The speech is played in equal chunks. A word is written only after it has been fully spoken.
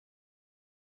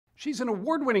She's an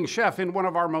award-winning chef in one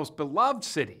of our most beloved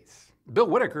cities. Bill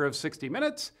Whitaker of 60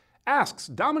 Minutes asks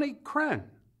Dominique Crenn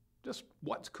just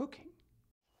what's cooking.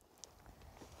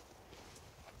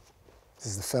 This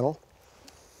is the fennel.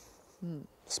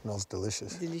 Smells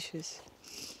delicious. Delicious.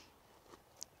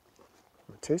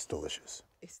 It tastes delicious.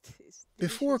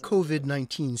 Before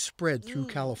COVID-19 spread through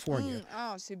California,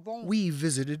 we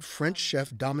visited French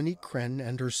chef Dominique Crenn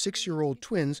and her 6-year-old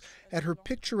twins at her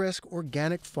picturesque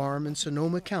organic farm in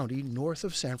Sonoma County, north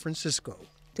of San Francisco.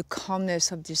 The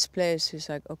calmness of this place is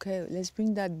like, okay, let's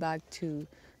bring that back to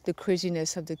the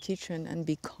craziness of the kitchen and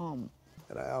be calm.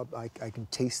 And I can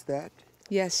taste that.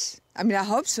 Yes, I mean, I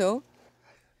hope so.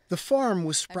 The farm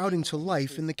was sprouting to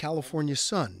life in the California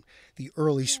sun. The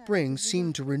early spring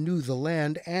seemed to renew the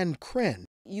land and Crenn,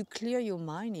 You clear your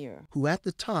mind here. who at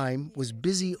the time was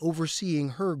busy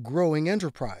overseeing her growing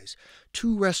enterprise,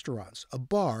 2 restaurants, a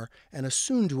bar, and a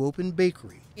soon-to-open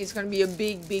bakery. It's going to be a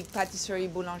big patisserie,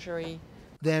 boulangerie.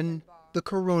 Then the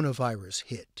coronavirus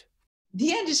hit.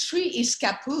 The industry is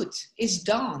kaput. It's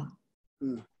done.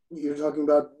 You're talking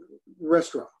about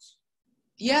restaurants.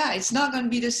 Yeah, it's not going to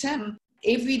be the same.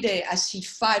 Every day I see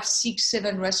 5, 6,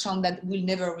 7 restaurants that will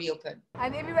never reopen.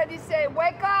 And everybody say,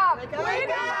 wake up! Wake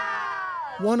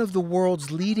up! One of the world's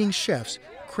leading chefs,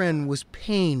 Crenn was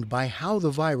pained by how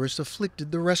the virus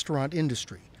afflicted the restaurant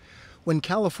industry. When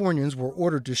Californians were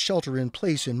ordered to shelter in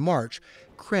place in March,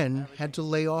 Crenn had to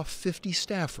lay off 50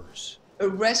 staffers. A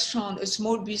restaurant, a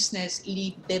small business,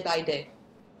 live day by day.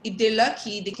 If they're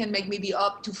lucky, they can make maybe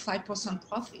up to 5%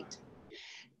 profit.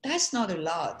 That's not a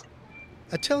lot.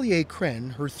 Atelier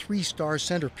Crenn, her 3-star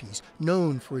centerpiece,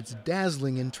 known for its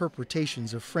dazzling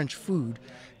interpretations of French food,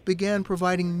 began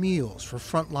providing meals for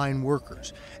frontline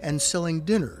workers and selling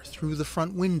dinner through the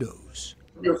front windows.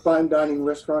 Your fine dining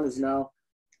restaurant is now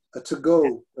a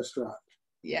to-go restaurant.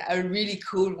 Yeah, a really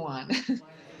cool one.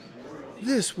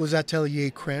 This was Atelier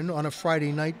Crenn on a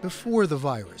Friday night before the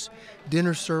virus.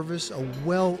 Dinner service, a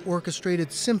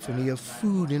well-orchestrated symphony of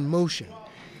food in motion.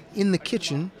 In the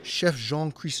kitchen, Chef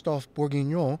Jean-Christophe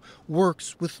Bourguignon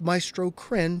works with Maestro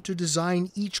Crenn to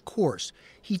design each course.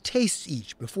 He tastes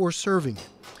each before serving it.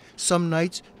 Some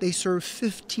nights, they serve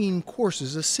 15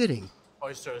 courses a sitting.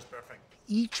 Oyster is perfect.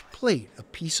 Each plate a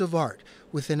piece of art,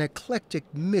 with an eclectic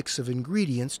mix of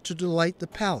ingredients to delight the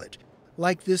palate,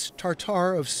 like this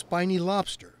tartare of spiny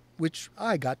lobster, which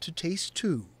I got to taste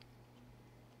too.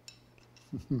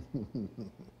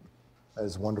 That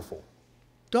is wonderful.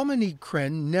 Dominique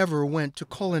Crenn never went to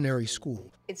culinary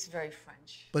school, It's very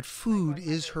French. but food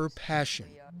is her passion.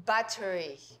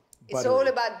 Battery. It's Buttery. all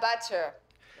about butter.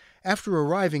 After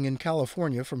arriving in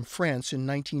California from France in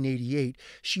 1988,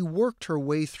 she worked her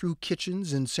way through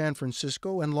kitchens in San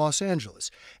Francisco and Los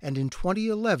Angeles, and in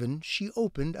 2011 she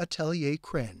opened Atelier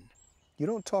Crenn. You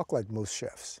don't talk like most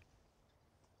chefs.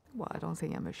 Well, I don't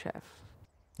think I'm a chef.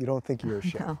 You don't think you're a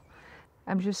chef. No.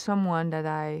 I'm just someone that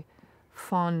I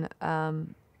found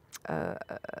a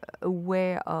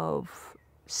way of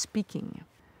speaking.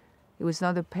 It was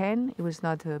not a pen, it was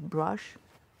not a brush,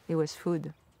 it was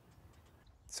food.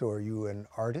 So are you an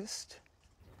artist?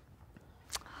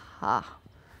 Ah.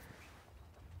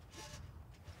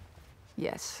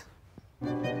 Yes.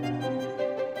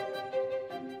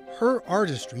 Her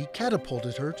artistry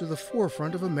catapulted her to the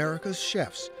forefront of America's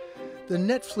chefs. The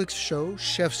Netflix show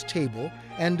Chef's Table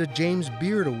and a James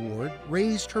Beard Award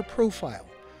raised her profile.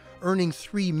 Earning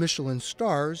 3 Michelin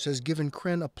stars has given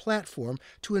Crenn a platform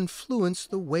to influence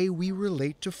the way we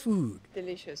relate to food.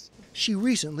 Delicious. She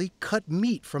recently cut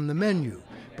meat from the menu,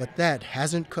 but that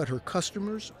hasn't cut her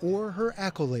customers or her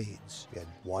accolades. You had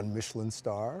 1 Michelin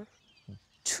star,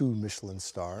 2 Michelin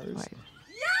stars, Right.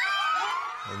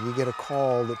 and you get a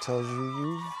call that tells you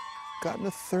you've gotten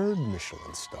a 3rd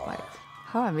Michelin star. Right.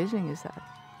 How amazing is that?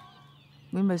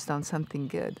 We must have done something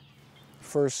good.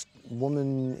 First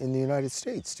woman in the United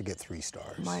States to get 3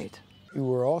 stars. Right. You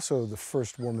were also the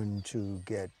first woman to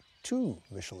get 2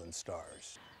 Michelin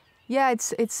stars. Yeah,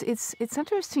 it's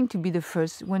interesting to be the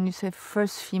first, when you say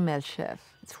first female chef.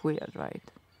 It's weird, right?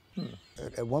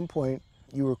 At one point,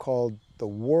 you were called the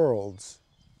world's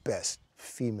best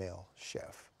female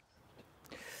chef.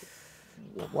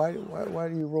 Why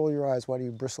do you roll your eyes? Why do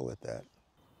you bristle at that?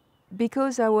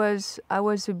 Because I was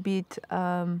a bit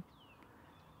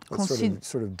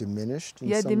Sort of diminished in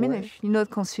yeah, some diminished. way? You're not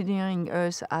considering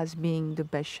us as being the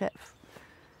best chef,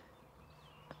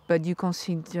 but you're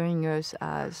considering us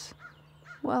as,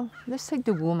 well, let's take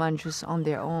the woman just on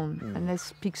their own and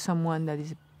let's pick someone that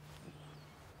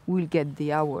will get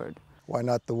the award. Why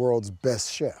not the world's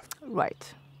best chef?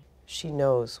 Right. She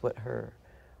knows what her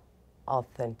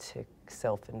authentic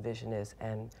self and vision is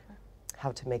and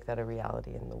how to make that a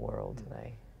reality in the world, and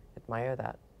I admire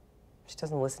that. She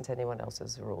doesn't listen to anyone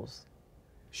else's rules.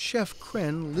 Chef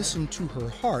Crenn listened to her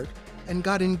heart and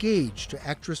got engaged to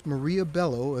actress Maria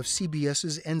Bello of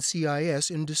CBS's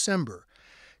NCIS in December.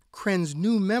 Crenn's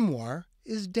new memoir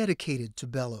is dedicated to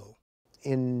Bello.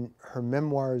 In her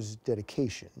memoir's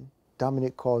dedication,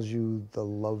 Dominique calls you the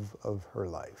love of her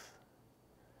life.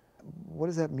 What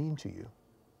does that mean to you?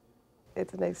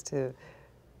 It's nice to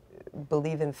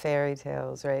believe in fairy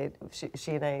tales, right?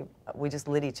 She and I, we just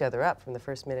lit each other up from the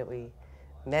first minute we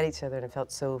met each other, and it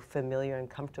felt so familiar and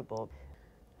comfortable.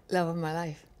 Love of my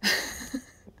life.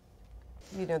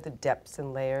 You know, the depths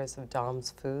and layers of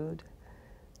Dom's food.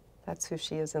 That's who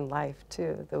she is in life,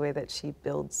 too, the way that she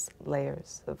builds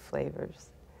layers of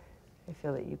flavors. I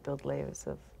feel that you build layers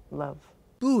of love.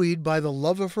 Buoyed by the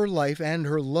love of her life and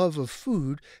her love of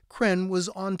food, Crenn was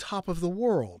on top of the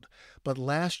world. But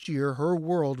last year, her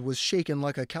world was shaken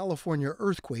like a California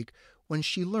earthquake when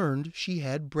she learned she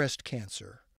had breast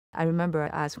cancer. I remember I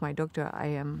asked my doctor,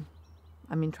 I'm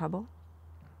in trouble?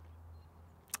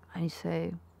 And he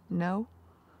said, no,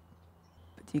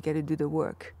 but you got to do the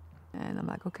work. And I'm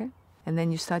like, okay. And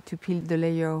then you start to peel the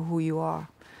layer of who you are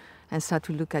and start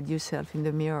to look at yourself in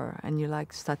the mirror, and you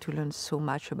start to learn so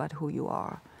much about who you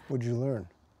are. What'd you learn?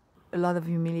 A lot of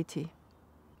humility.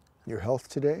 Your health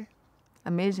today?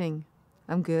 Amazing.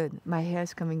 I'm good. My hair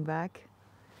is coming back.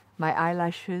 My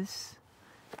eyelashes,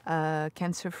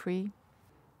 cancer-free.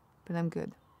 But I'm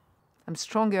good. I'm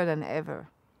stronger than ever.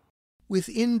 With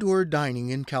indoor dining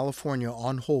in California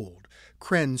on hold,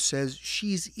 Crenn says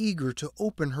she's eager to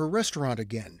open her restaurant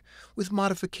again, with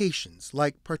modifications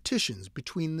like partitions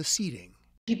between the seating.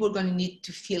 People are going to need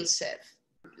to feel safe.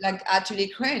 Like Atelier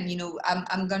Crenn,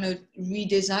 I'm going to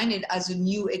redesign it as a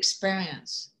new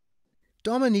experience.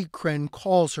 Dominique Crenn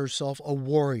calls herself a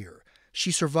warrior.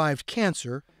 She survived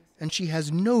cancer, and she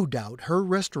has no doubt her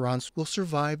restaurants will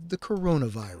survive the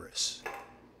coronavirus.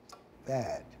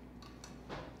 That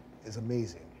is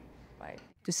amazing. Right.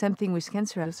 The same thing with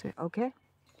cancer. I say, okay,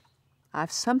 I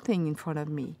have something in front of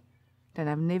me that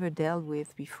I've never dealt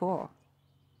with before.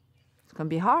 It's going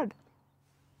to be hard.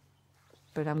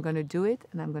 But I'm going to do it,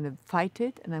 and I'm going to fight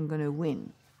it, and I'm going to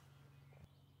win.